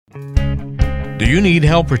Do you need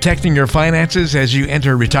help protecting your finances as you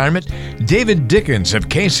enter retirement? David Dickens of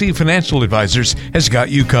KC Financial Advisors has got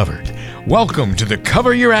you covered. Welcome to the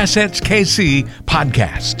Cover Your Assets KC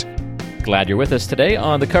podcast. Glad you're with us today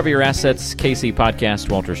on the Cover Your Assets KC podcast.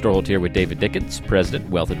 Walter Storholt here with David Dickens, President,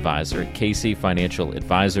 Wealth Advisor at KC Financial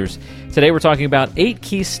Advisors. Today we're talking about 8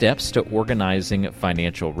 key steps to organizing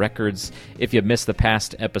financial records. If you missed the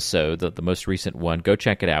past episode, the most recent one, go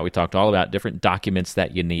check it out. We talked all about different documents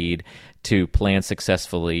that you need to plan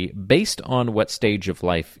successfully based on what stage of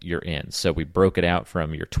life you're in. So we broke it out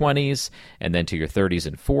from your 20s and then to your 30s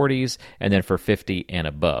and 40s, and then for 50 and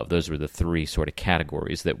above. Those were the 3 sort of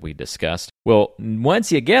categories that we discussed. Well,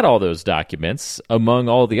 once you get all those documents, among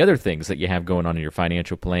all the other things that you have going on in your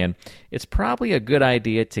financial plan, it's probably a good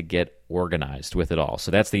idea to get organized with it all.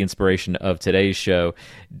 So that's the inspiration of today's show.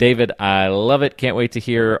 David, I love it. Can't wait to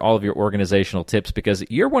hear all of your organizational tips because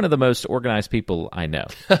you're one of the most organized people I know.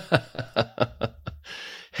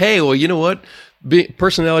 Hey, well, you know what?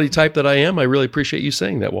 Personality type that I am, I really appreciate you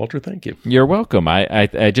saying that, Walter. Thank you. You're welcome.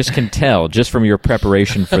 I just can tell just from your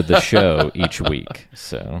preparation for the show each week.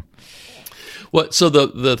 So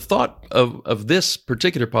the thought of this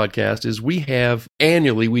particular podcast is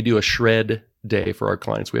annually we do a shred day for our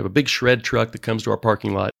clients. We have a big shred truck that comes to our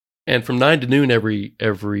parking lot, and from 9 to noon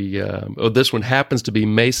this one happens to be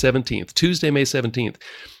May 17th, Tuesday, May 17th.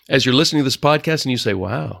 As you're listening to this podcast and you say,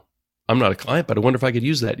 wow, I'm not a client, but I wonder if I could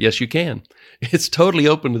use that. Yes, you can. It's totally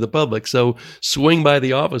open to the public. So swing by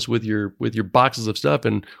the office with your boxes of stuff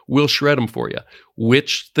and we'll shred them for you.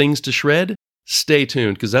 Which things to shred? Stay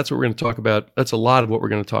tuned because that's what we're going to talk about. That's a lot of what we're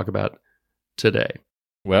going to talk about today.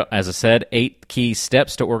 Well, as I said, 8 key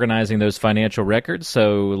steps to organizing those financial records.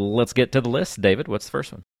 So let's get to the list. David, what's the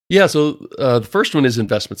first one? Yeah, so the first one is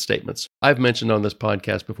investment statements. I've mentioned on this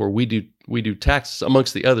podcast before, we do taxes.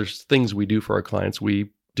 Amongst the other things we do for our clients,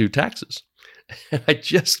 we do taxes. And I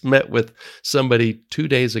just met with somebody 2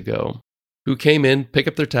 days ago who came in, pick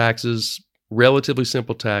up their taxes, relatively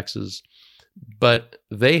simple taxes, but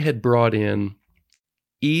they had brought in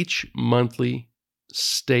each monthly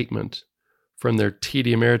statement from their TD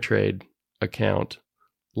Ameritrade account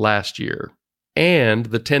last year and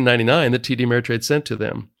the 1099 that TD Ameritrade sent to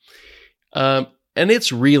them. And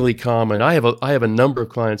it's really common. I have a number of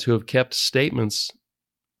clients who have kept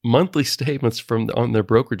monthly statements on their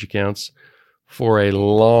brokerage accounts for a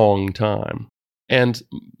long time. And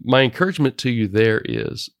my encouragement to you there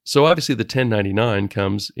is, so obviously the 1099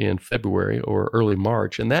 comes in February or early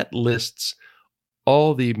March, and that lists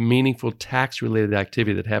all the meaningful tax-related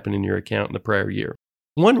activity that happened in your account in the prior year.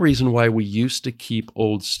 One reason why we used to keep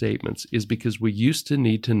old statements is because we used to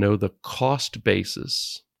need to know the cost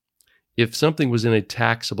basis. If something was in a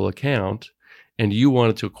taxable account and you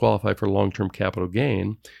wanted to qualify for long-term capital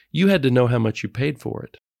gain, you had to know how much you paid for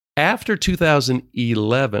it. After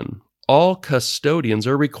 2011, all custodians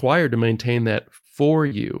are required to maintain that for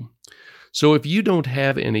you. So if you don't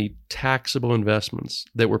have any taxable investments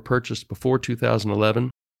that were purchased before 2011,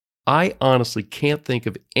 I honestly can't think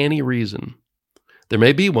of any reason. There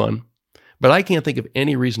may be one, but I can't think of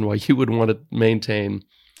any reason why you would want to maintain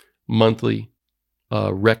monthly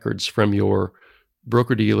records from your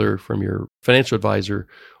broker-dealer, from your financial advisor,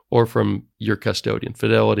 or from your custodian,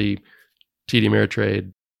 Fidelity, TD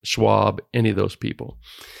Ameritrade, Schwab, any of those people.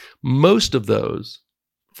 Most of those,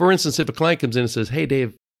 for instance, if a client comes in and says, hey,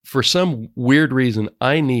 Dave, for some weird reason,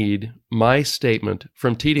 I need my statement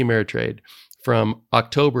from TD Ameritrade from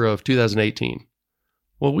October of 2018.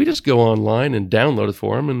 Well, we just go online and download it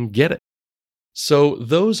for them and get it. So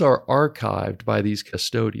those are archived by these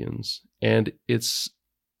custodians, and it's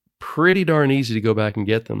pretty darn easy to go back and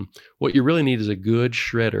get them. What you really need is a good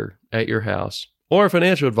shredder at your house or a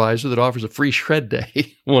financial advisor that offers a free shred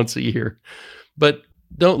day once a year. But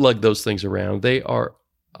don't lug those things around.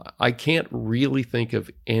 I can't really think of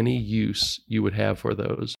any use you would have for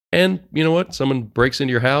those. And you know what? Someone breaks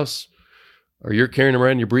into your house or you're carrying them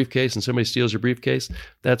around in your briefcase and somebody steals your briefcase.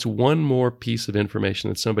 That's one more piece of information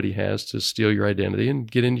that somebody has to steal your identity and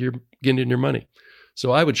get into your money.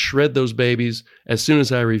 So I would shred those babies as soon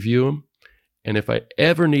as I review them. And if I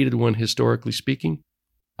ever needed one, historically speaking,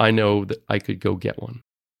 I know that I could go get one.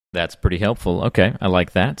 That's pretty helpful. Okay, I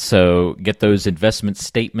like that. So get those investment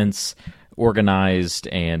statements organized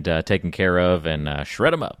and taken care of and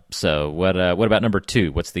shred them up. So what about number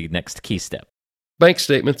 2? What's the next key step? Bank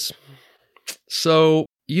statements. So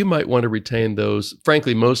you might want to retain those.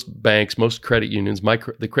 Frankly, most banks, most credit unions,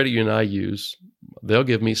 the credit union I use, they'll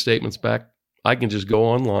give me statements back. I can just go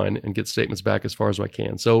online and get statements back as far as I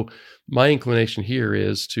can. So my inclination here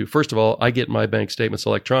is to, first of all, I get my bank statements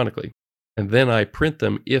electronically, and then I print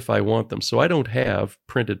them if I want them. So I don't have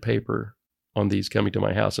printed paper on these coming to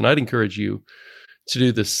my house. And I'd encourage you to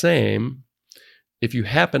do the same. If you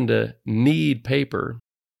happen to need paper,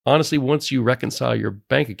 honestly, once you reconcile your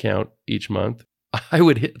bank account each month, I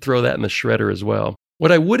would throw that in the shredder as well.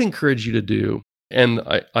 What I would encourage you to do, and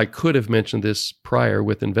I could have mentioned this prior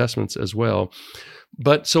with investments as well,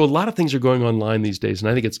 but so a lot of things are going online these days, and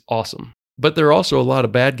I think it's awesome. But there are also a lot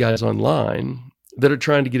of bad guys online that are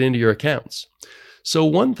trying to get into your accounts. So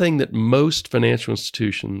one thing that most financial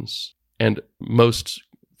institutions and most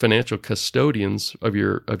financial custodians of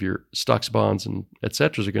your stocks, bonds, and et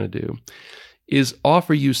cetera are going to do is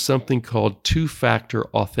offer you something called two-factor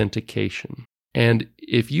authentication. And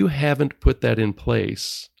if you haven't put that in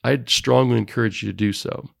place, I'd strongly encourage you to do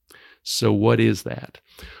so. So what is that?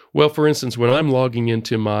 Well, for instance, when I'm logging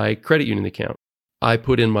into my credit union account, I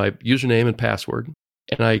put in my username and password,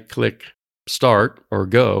 and I click start or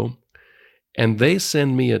go, and they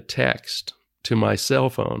send me a text to my cell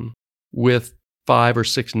phone with 5 or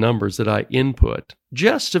 6 numbers that I input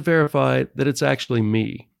just to verify that it's actually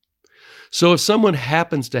me. So if someone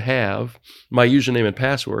happens to have my username and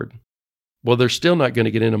password, well, they're still not going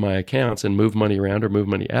to get into my accounts and move money around or move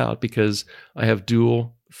money out because I have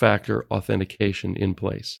dual factor authentication in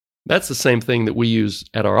place. That's the same thing that we use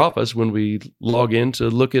at our office when we log in to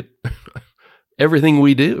look at everything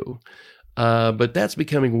we do. But that's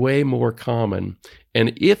becoming way more common.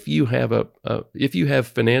 And if you have if you have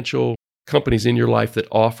financial companies in your life that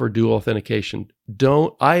offer dual authentication,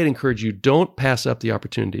 I'd encourage you, don't pass up the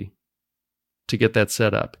opportunity to get that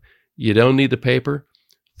set up. You don't need the paper.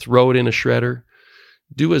 Throw it in a shredder.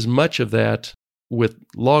 Do as much of that with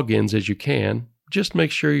logins as you can. Just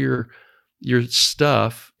make sure your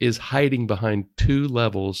stuff is hiding behind 2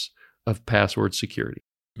 levels of password security.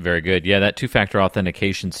 Very good. Yeah, that two-factor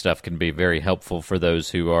authentication stuff can be very helpful for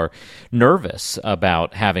those who are nervous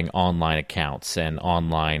about having online accounts and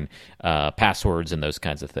online passwords and those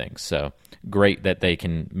kinds of things. So great that they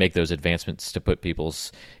can make those advancements to put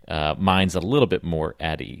people's minds a little bit more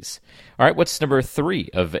at ease. All right, what's number 3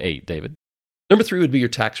 of 8, David? Number 3 would be your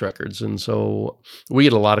tax records. And so we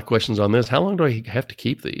get a lot of questions on this. How long do I have to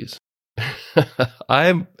keep these?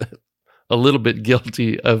 I'm a little bit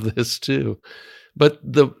guilty of this too. But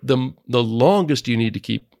the longest you need to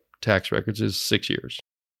keep tax records is 6 years.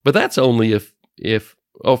 But that's only if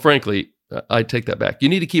frankly, I take that back. You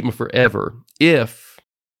need to keep them forever if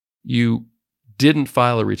you didn't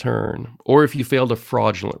file a return or if you failed a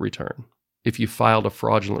fraudulent return. If you filed a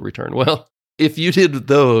fraudulent return. Well, if you did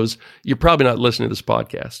those, you're probably not listening to this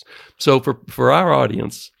podcast. So for our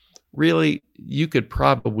audience, really, you could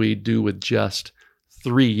probably do with just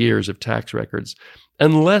 3 years of tax records,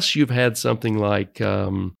 unless you've had something like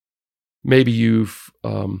maybe you've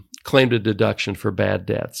claimed a deduction for bad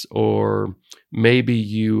debts, or maybe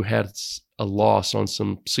you had a loss on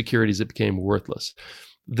some securities that became worthless.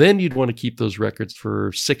 Then you'd want to keep those records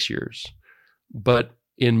for 6 years. But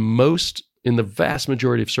in the vast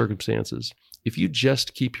majority of circumstances, if you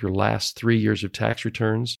just keep your last 3 years of tax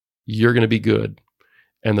returns, you're going to be good.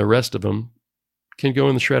 And the rest of them can go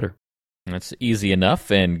in the shredder. That's easy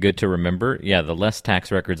enough and good to remember. Yeah, the less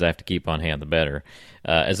tax records I have to keep on hand, the better,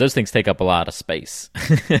 as those things take up a lot of space.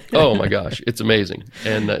 Oh my gosh, it's amazing,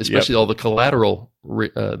 and especially all the collateral,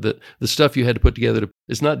 the stuff you had to put together.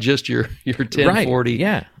 It's not just your 1040,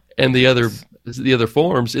 yeah, and the other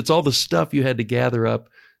forms. It's all the stuff you had to gather up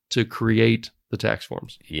to create the tax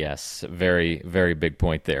forms. Yes, very, very big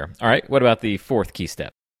point there. All right, what about the 4th key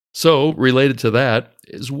step? So related to that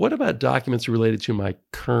is, what about documents related to my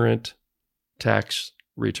current tax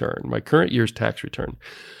return, my current year's tax return?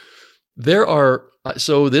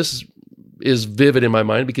 So this is vivid in my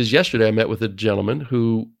mind because yesterday I met with a gentleman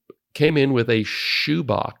who came in with a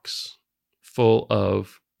shoebox full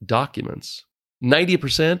of documents.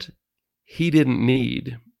 90% he didn't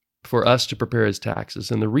need for us to prepare his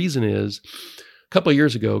taxes. And the reason is, a couple of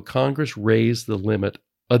years ago, Congress raised the limit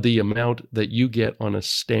of the amount that you get on a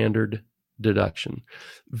standard deduction.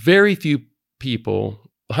 Very few people,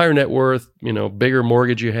 higher net worth, bigger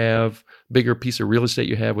mortgage you have, bigger piece of real estate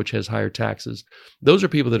you have, which has higher taxes, those are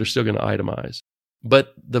people that are still going to itemize.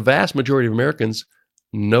 But the vast majority of Americans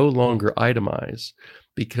no longer itemize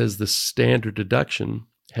because the standard deduction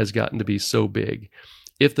has gotten to be so big.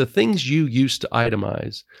 If the things you used to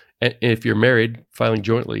itemize, and if you're married, filing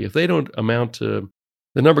jointly, if they don't amount to,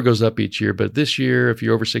 the number goes up each year, but this year, if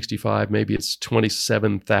you're over 65, maybe it's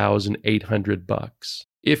 $27,800.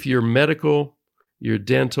 If your medical, your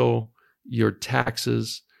dental, your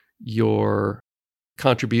taxes, your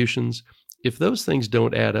contributions, if those things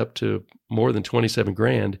don't add up to more than 27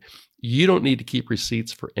 grand, you don't need to keep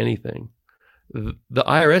receipts for anything. The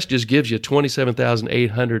IRS just gives you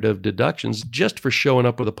 $27,800 of deductions just for showing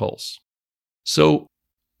up with a pulse. So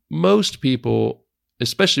most people,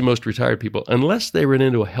 especially most retired people, unless they run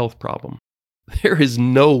into a health problem, there is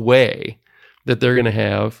no way that they're going to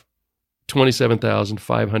have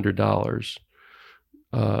 $27,500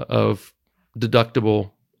 of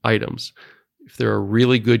deductible items. If they're a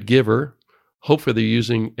really good giver, hopefully they're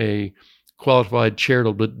using a qualified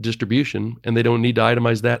charitable distribution, and they don't need to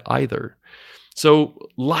itemize that either. So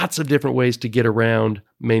lots of different ways to get around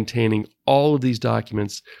maintaining all of these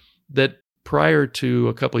documents that prior to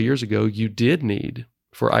a couple of years ago you did need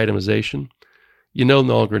for itemization. You no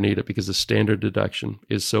longer need it because the standard deduction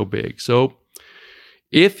is so big. So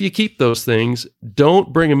if you keep those things,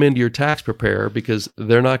 don't bring them into your tax preparer because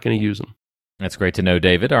they're not going to use them. That's great to know,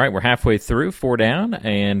 David. All right, we're halfway through, 4 down,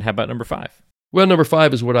 and how about number 5? Well, number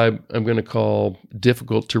 5 is what I'm going to call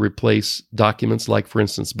difficult to replace documents, like, for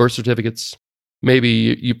instance, birth certificates.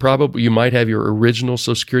 Maybe you might have your original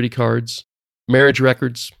Social Security cards, marriage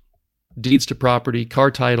records, deeds to property,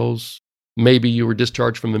 car titles. Maybe you were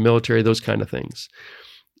discharged from the military, those kind of things.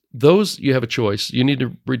 Those, you have a choice. You need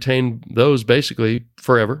to retain those basically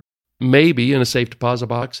forever, maybe in a safe deposit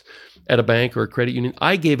box at a bank or a credit union.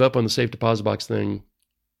 I gave up on the safe deposit box thing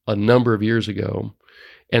a number of years ago,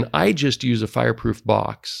 and I just use a fireproof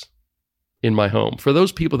box in my home for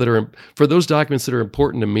those for those documents that are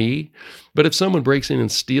important to me. But if someone breaks in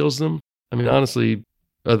and steals them, I mean, honestly,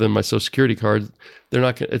 other than my Social Security card,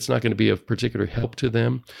 it's not going to be of particular help to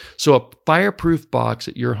them. So a fireproof box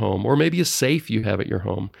at your home, or maybe a safe you have at your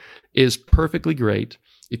home, is perfectly great.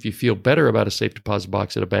 If you feel better about a safe deposit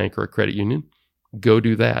box at a bank or a credit union, go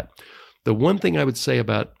do that. The one thing I would say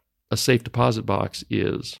about a safe deposit box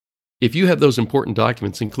is if you have those important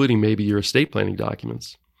documents, including maybe your estate planning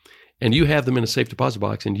documents, and you have them in a safe deposit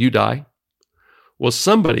box and you die, well,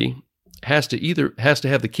 somebody has to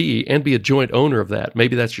have the key and be a joint owner of that.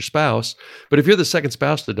 Maybe that's your spouse. But if you're the second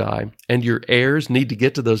spouse to die and your heirs need to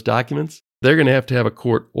get to those documents, they're going to have a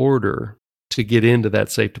court order to get into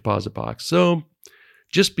that safe deposit box. So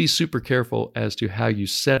just be super careful as to how you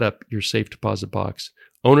set up your safe deposit box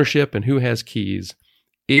ownership and who has keys,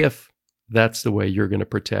 if that's the way you're going to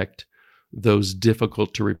protect those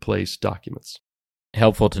difficult to replace documents.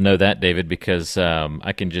 Helpful to know that, David, because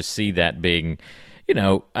I can just see that being,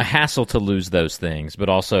 a hassle to lose those things, but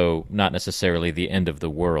also not necessarily the end of the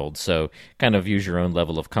world. So kind of use your own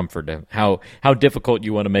level of comfort to how difficult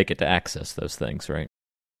you want to make it to access those things, right?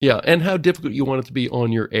 Yeah, and how difficult you want it to be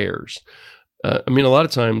on your heirs. A lot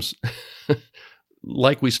of times,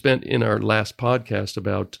 like we spent in our last podcast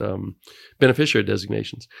about beneficiary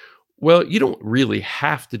designations, well, you don't really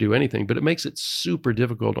have to do anything, but it makes it super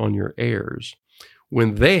difficult on your heirs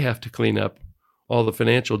when they have to clean up all the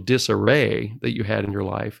financial disarray that you had in your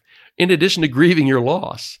life, in addition to grieving your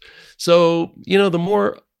loss. So, the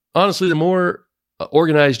more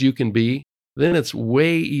organized you can be, then it's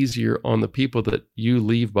way easier on the people that you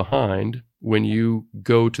leave behind when you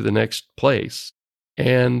go to the next place.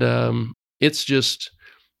 And it's just,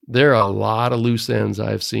 there are a lot of loose ends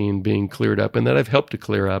I've seen being cleared up and that I've helped to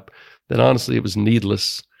clear up, that honestly it was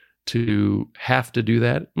needless to have to do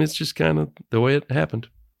that. It's just kind of the way it happened.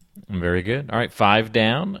 Very good. All right, 5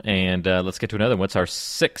 down, and let's get to another. What's our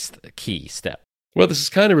 6th key step? Well, this is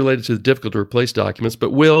kind of related to the difficult to replace documents,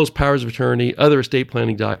 but wills, powers of attorney, other estate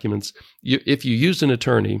planning documents, if you use an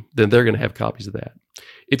attorney, then they're going to have copies of that.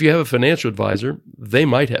 If you have a financial advisor, they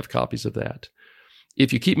might have copies of that.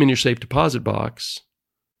 If you keep them in your safe deposit box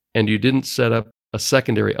and you didn't set up a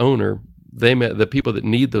secondary owner, the people that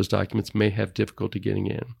need those documents may have difficulty getting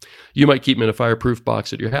in. You might keep them in a fireproof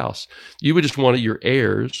box at your house. You would just want your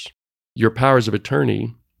heirs, your powers of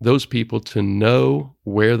attorney, those people to know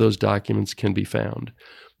where those documents can be found.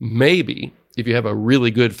 Maybe, if you have a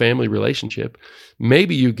really good family relationship,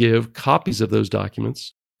 maybe you give copies of those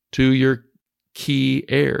documents to your key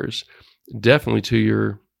heirs, definitely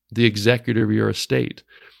to the executor of your estate,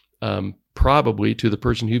 probably to the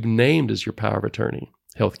person you've named as your power of attorney,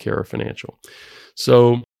 healthcare or financial.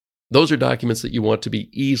 So those are documents that you want to be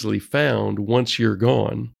easily found once you're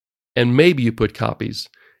gone. And maybe you put copies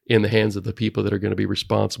in the hands of the people that are going to be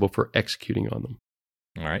responsible for executing on them.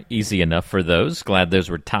 All right, easy enough for those. Glad those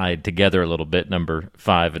were tied together a little bit, number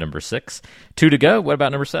 5 and number 6. 2 to go. What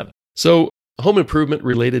about number 7? So home improvement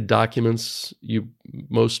related documents,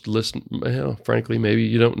 frankly, maybe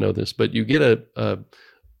you don't know this, but you get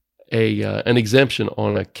an exemption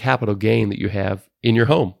on a capital gain that you have in your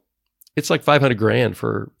home. It's like $500,000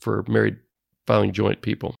 for married filing joint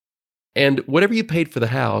people. And whatever you paid for the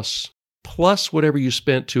house, plus whatever you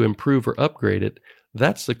spent to improve or upgrade it,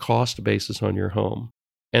 that's the cost basis on your home.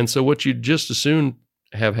 And so what you just as soon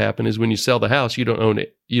have happen is when you sell the house, you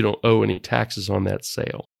don't owe any taxes on that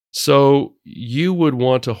sale. So you would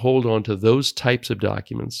want to hold on to those types of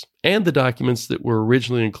documents and the documents that were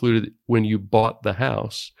originally included when you bought the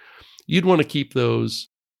house. You'd want to keep those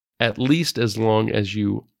at least as long as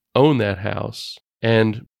you own that house,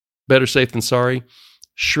 and better safe than sorry,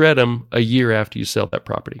 shred them a year after you sell that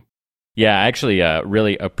property. Yeah, I actually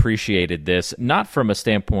really appreciated this, not from a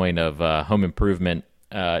standpoint of home improvement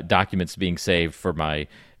documents being saved for my,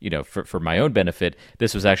 for my own benefit.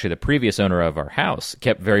 This was actually the previous owner of our house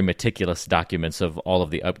kept very meticulous documents of all of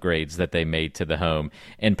the upgrades that they made to the home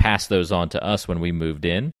and passed those on to us when we moved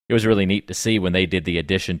in. It was really neat to see when they did the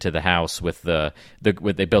addition to the house with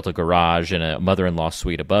they built a garage and a mother-in-law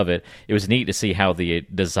suite above it. It was neat to see how the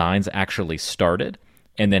designs actually started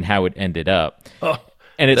and then how it ended up. Oh,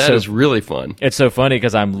 and that is really fun. It's so funny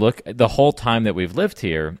because the whole time that we've lived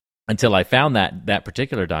here, until I found that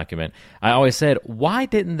particular document, I always said, why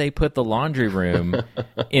didn't they put the laundry room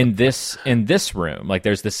in this room? Like,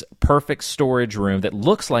 there's this perfect storage room that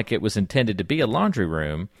looks like it was intended to be a laundry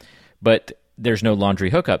room, but there's no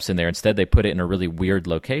laundry hookups in there. Instead, they put it in a really weird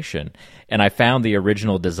location. And I found the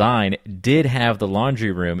original design did have the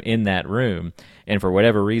laundry room in that room, and for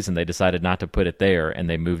whatever reason, they decided not to put it there, and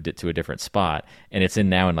they moved it to a different spot. And it's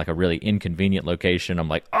now in like a really inconvenient location. I'm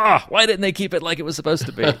like, why didn't they keep it like it was supposed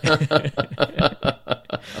to be?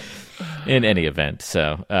 In any event,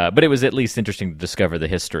 so but it was at least interesting to discover the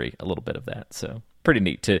history, a little bit of that. So pretty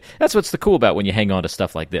neat too. That's what's the cool about when you hang on to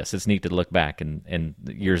stuff like this. It's neat to look back and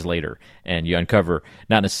years later, and you uncover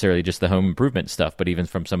not necessarily just the home improvement stuff, but even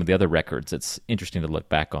from some of the other records. It's interesting to look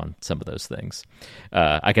back on some of those things.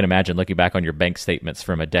 I can imagine looking back on your bank statements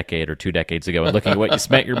from a decade or 2 decades ago and looking at what you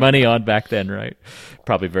spent your money on back then, right?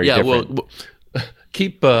 Probably very different. Well,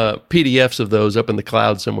 keep PDFs of those up in the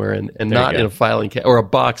cloud somewhere and not in a filing or a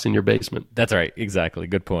box in your basement. That's right. Exactly.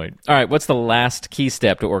 Good point. All right. What's the last key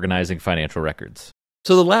step to organizing financial records?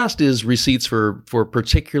 So the last is receipts for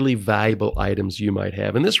particularly valuable items you might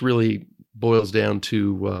have. And this really boils down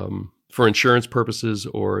to for insurance purposes,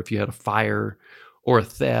 or if you had a fire or a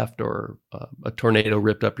theft or a tornado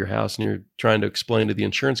ripped up your house and you're trying to explain to the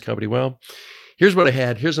insurance company, well, here's what I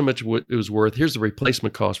had, here's how much it was worth, here's the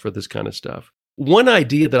replacement cost for this kind of stuff. One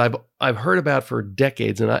idea that I've heard about for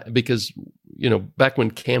decades, because back when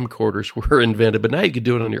camcorders were invented, but now you could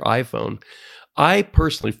do it on your iPhone. I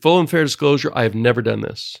personally, full and fair disclosure, I have never done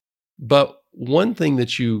this. But one thing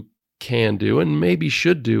that you can do and maybe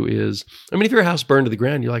should do is, if your house burned to the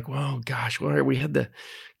ground, you're like, well, gosh, we had the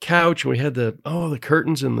couch and we had the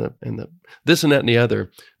curtains and the this and that and the other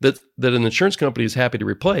that an insurance company is happy to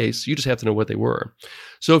replace. You just have to know what they were.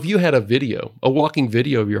 So if you had a walking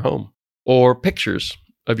video of your home, or pictures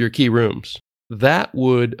of your key rooms, of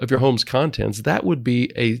your home's contents, that would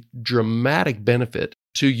be a dramatic benefit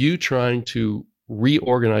to you trying to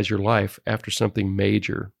reorganize your life after something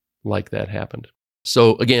major like that happened.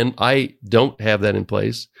 So again, I don't have that in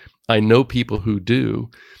place. I know people who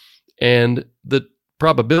do. And the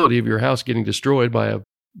probability of your house getting destroyed by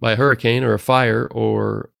a hurricane or a fire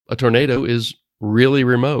or a tornado is really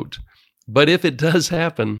remote. But if it does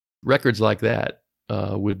happen, records like that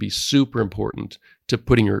would be super important to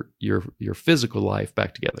putting your physical life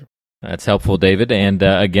back together. That's helpful, David. And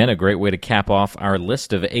again, a great way to cap off our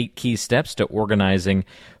list of 8 key steps to organizing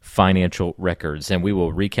financial records. And we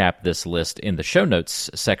will recap this list in the show notes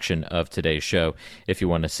section of today's show if you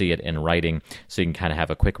want to see it in writing, so you can kind of have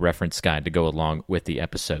a quick reference guide to go along with the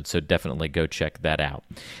episode. So definitely go check that out.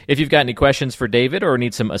 If you've got any questions for David or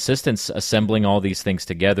need some assistance assembling all these things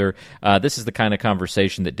together, this is the kind of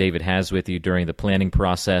conversation that David has with you during the planning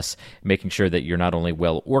process, making sure that you're not only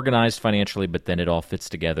well organized financially, but then it all fits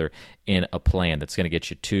together in a plan that's going to get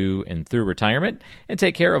you to and through retirement and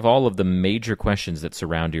take care of all of the major questions that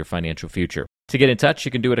surround your financial future. To get in touch,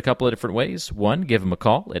 you can do it a couple of different ways. One, give them a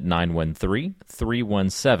call at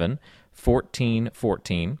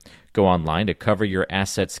 913-317-1414. Go online to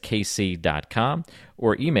coveryourassetskc.com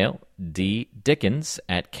or email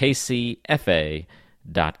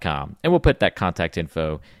ddickens@kcfa.com. And we'll put that contact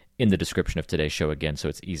info in the description of today's show again, so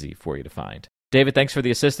it's easy for you to find. David, thanks for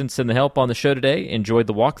the assistance and the help on the show today. Enjoyed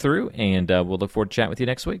the walkthrough, and we'll look forward to chatting with you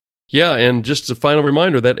next week. Yeah, and just a final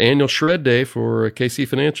reminder, that annual Shred Day for KC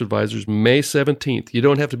Financial Advisors, May 17th. You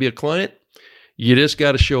don't have to be a client. You just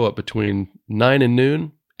got to show up between 9 and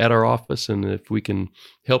noon at our office, and if we can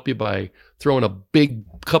help you by throwing a big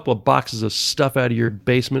couple of boxes of stuff out of your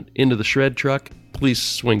basement into the shred truck, please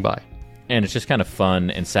swing by. And it's just kind of fun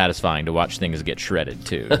and satisfying to watch things get shredded,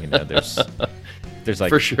 too. There's... There's like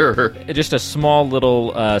for sure. just a small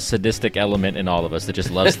little sadistic element in all of us that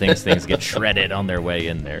just loves things get shredded on their way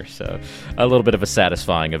in there. So a little bit of a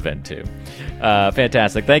satisfying event too.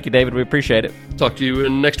 Fantastic. Thank you, David. We appreciate it. Talk to you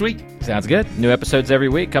next week. Sounds good. New episodes every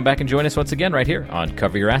week. Come back and join us once again right here on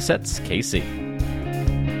Cover Your Assets KC.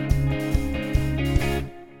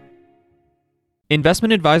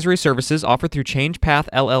 Investment advisory services offered through ChangePath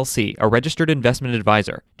LLC, a registered investment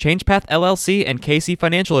advisor. ChangePath LLC and KC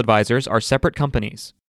Financial Advisors are separate companies.